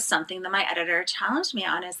that was something that my editor challenged me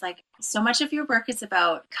on, is like, so much of your work is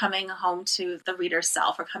about coming home to the reader's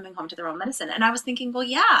self or coming home to their own medicine. And I was thinking, well,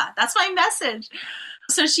 yeah, that's my message.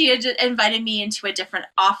 So she had invited me into a different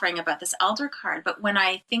offering about this Elder card. But when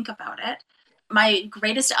I think about it, my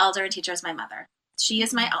greatest elder and teacher is my mother. She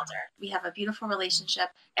is my elder. We have a beautiful relationship.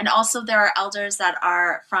 And also there are elders that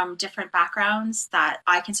are from different backgrounds that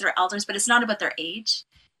I consider elders, but it's not about their age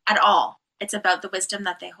at all. It's about the wisdom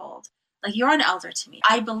that they hold. Like, you're an elder to me.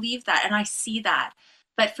 I believe that and I see that.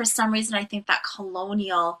 But for some reason, I think that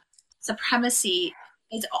colonial supremacy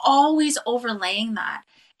is always overlaying that.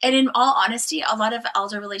 And in all honesty, a lot of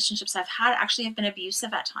elder relationships I've had actually have been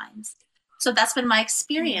abusive at times. So that's been my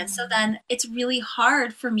experience. So then it's really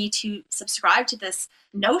hard for me to subscribe to this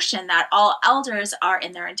notion that all elders are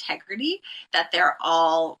in their integrity, that they're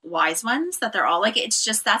all wise ones, that they're all like, it's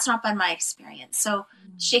just, that's not been my experience. So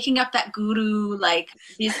shaking up that guru, like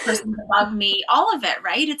these persons above me, all of it,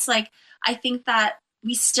 right? It's like, I think that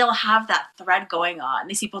we still have that thread going on.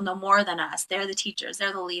 These people know more than us. They're the teachers,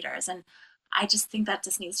 they're the leaders. And I just think that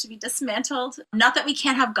just needs to be dismantled. Not that we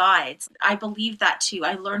can't have guides. I believe that too.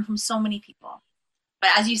 I learn from so many people. But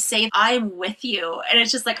as you say, I'm with you. And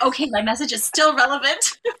it's just like, okay, my message is still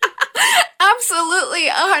relevant. Absolutely.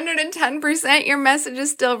 110%. Your message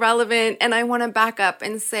is still relevant. And I want to back up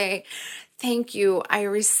and say, thank you. I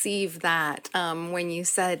receive that. When you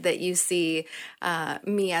said that you see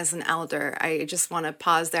me as an elder, I just want to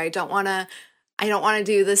pause there. I don't want to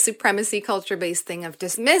do the supremacy culture-based thing of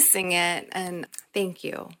dismissing it. And thank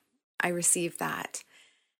you. I receive that.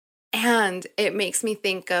 And it makes me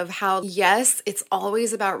think of how, yes, it's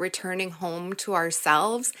always about returning home to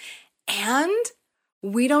ourselves. And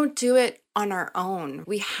we don't do it on our own.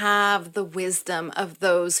 We have the wisdom of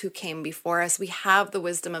those who came before us. We have the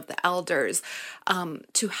wisdom of the elders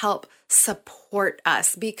to help support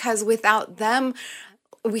us, because without them,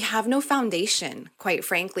 we have no foundation, quite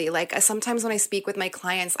frankly. Like, sometimes when I speak with my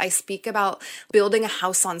clients, I speak about building a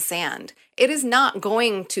house on sand. It is not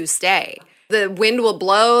going to stay. the wind will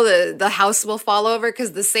blow, the house will fall over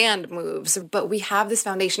because the sand moves. But we have this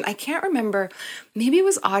foundation. I can't remember, maybe it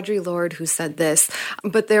was Audre Lorde who said this,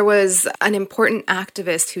 but there was an important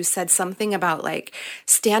activist who said something about like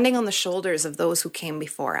standing on the shoulders of those who came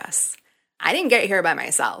before us. I didn't get here by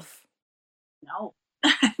myself. No,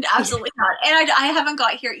 absolutely not. And I haven't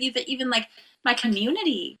got here even like my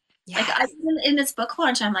community. Yes. Like in this book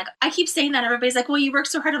launch, I'm like, I keep saying that. Everybody's like, well, you worked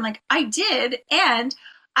so hard. I'm like, I did. And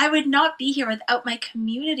I would not be here without my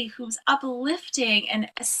community who's uplifting and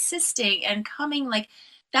assisting and coming like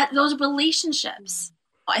that, those relationships.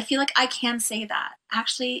 I feel like I can say that.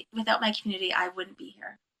 Actually, without my community, I wouldn't be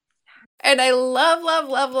here. And I love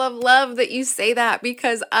that you say that,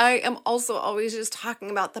 because I am also always just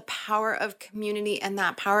talking about the power of community and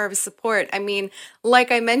that power of support. I mean,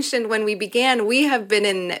 like I mentioned when we began, we have been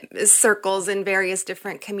in circles in various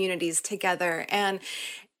different communities together. And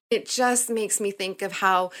it just makes me think of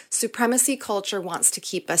how supremacy culture wants to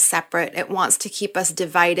keep us separate. It wants to keep us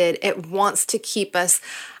divided. It wants to keep us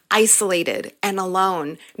isolated and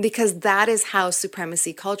alone, because that is how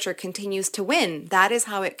supremacy culture continues to win. That is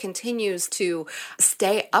how it continues to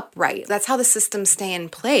stay upright. That's how the systems stay in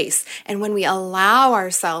place. And when we allow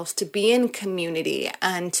ourselves to be in community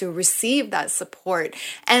and to receive that support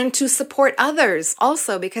and to support others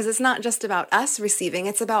also, because it's not just about us receiving,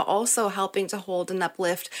 it's about also helping to hold and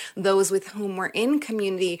uplift those with whom we're in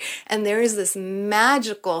community. And there is this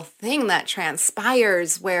magical thing that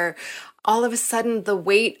transpires where all of a sudden, the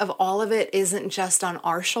weight of all of it isn't just on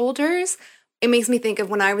our shoulders. It makes me think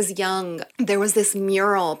of when I was young, there was this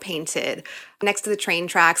mural painted next to the train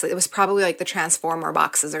tracks. It was probably like the Transformer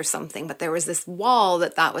boxes or something, but there was this wall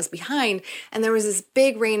that was behind, and there was this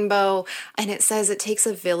big rainbow, and it says it takes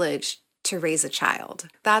a village to raise a child.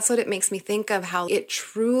 That's what it makes me think of, how it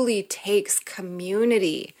truly takes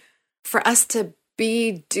community for us to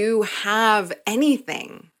have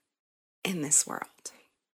anything in this world.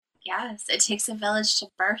 Yes, it takes a village to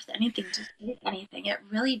birth anything, to create anything. It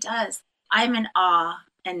really does. I'm in awe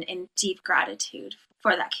and in deep gratitude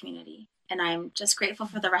for that community. And I'm just grateful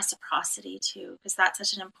for the reciprocity too, because that's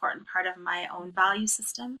such an important part of my own value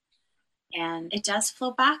system. And it does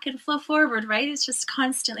flow back and flow forward, right? It's just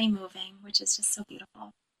constantly moving, which is just so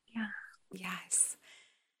beautiful. Yeah. Yes.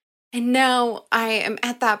 And now I am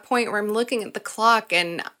at that point where I'm looking at the clock,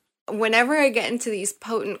 and whenever I get into these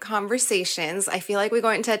potent conversations, I feel like we go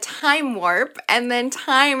into a time warp, and then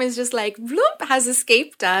time is just like, bloop, has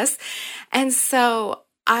escaped us. And so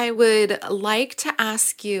I would like to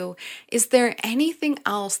ask you, is there anything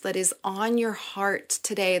else that is on your heart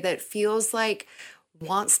today that feels like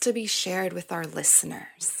wants to be shared with our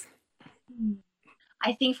listeners?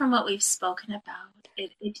 I think from what we've spoken about,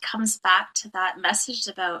 it comes back to that message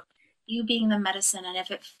about you being the medicine. And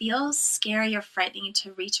if it feels scary or frightening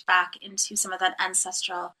to reach back into some of that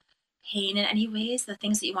ancestral pain in any ways, the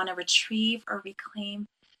things that you want to retrieve or reclaim,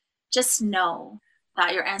 just know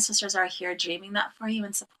that your ancestors are here dreaming that for you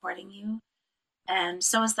and supporting you. And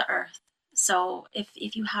so is the earth. So if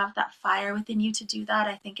you have that fire within you to do that,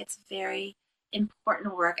 I think it's very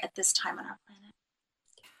important work at this time on our planet.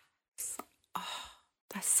 Yes. Oh,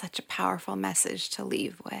 that's such a powerful message to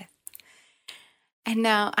leave with. And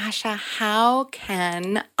now, Asha, how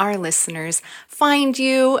can our listeners find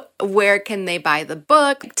you? Where can they buy the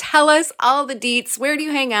book? Tell us all the deets. Where do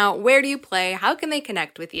you hang out? Where do you play? How can they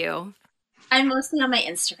connect with you? I'm mostly on my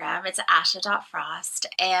Instagram. It's asha.frost.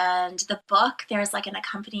 And the book, there's like an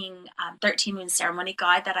accompanying 13 Moon Ceremony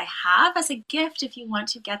guide that I have as a gift. If you want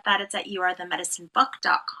to get that, it's at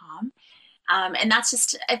youarethemedicinebook.com. And that's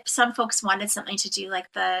just, if some folks wanted something to do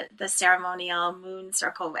like the ceremonial moon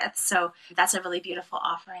circle with. So that's a really beautiful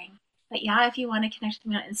offering. But yeah, if you want to connect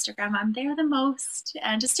with me on Instagram, I'm there the most.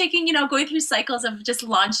 And just taking, going through cycles of just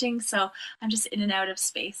launching. So I'm just in and out of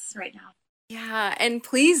space right now. Yeah, and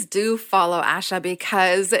please do follow Asha,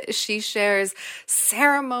 because she shares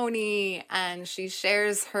ceremony and she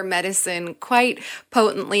shares her medicine quite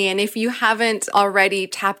potently. And if you haven't already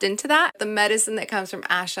tapped into that, the medicine that comes from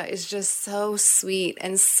Asha is just so sweet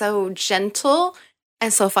and so gentle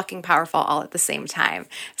and so fucking powerful all at the same time.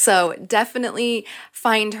 So definitely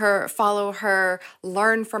find her, follow her,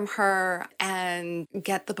 learn from her, and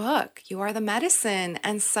get the book. You Are the Medicine.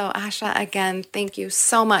 And so Asha, again, thank you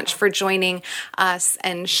so much for joining us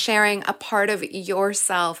and sharing a part of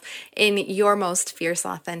yourself in your most fierce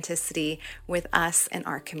authenticity with us and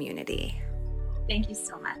our community. Thank you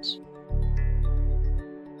so much.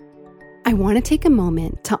 I want to take a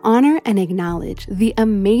moment to honor and acknowledge the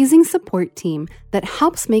amazing support team that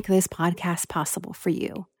helps make this podcast possible for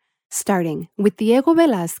you. starting with Diego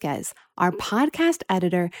Velázquez, our podcast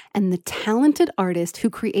editor and the talented artist who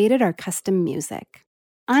created our custom music.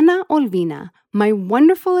 Ana Olvina, my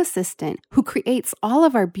wonderful assistant who creates all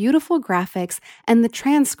of our beautiful graphics and the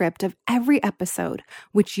transcript of every episode,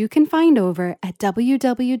 which you can find over at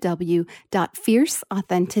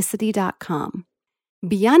www.fierceauthenticity.com.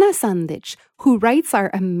 Biana Sandich, who writes our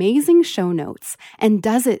amazing show notes and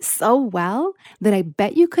does it so well that I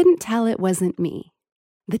bet you couldn't tell it wasn't me.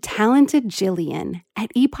 The talented Jillian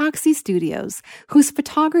at Epoxy Studios, whose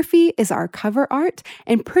photography is our cover art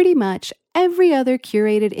and pretty much every other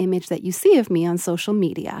curated image that you see of me on social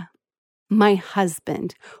media. My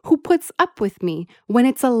husband, who puts up with me when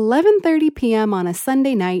it's 11:30 p.m. on a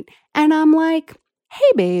Sunday night and I'm like,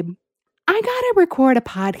 hey babe, I gotta record a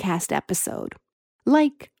podcast episode.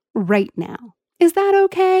 Like right now. Is that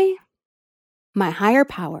okay? My higher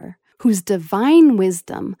power, whose divine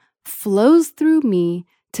wisdom flows through me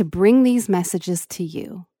to bring these messages to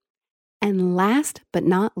you. And last but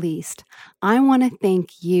not least, I want to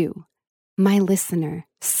thank you, my listener,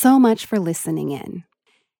 so much for listening in.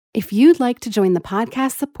 If you'd like to join the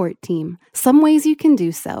podcast support team, some ways you can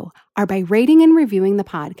do so are by rating and reviewing the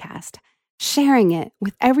podcast, sharing it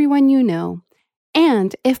with everyone you know,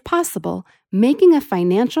 and, if possible, making a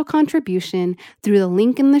financial contribution through the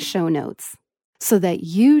link in the show notes so that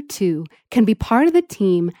you too can be part of the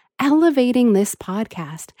team elevating this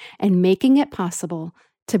podcast and making it possible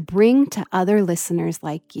to bring to other listeners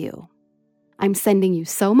like you. I'm sending you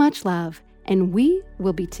so much love, and we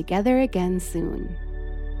will be together again soon.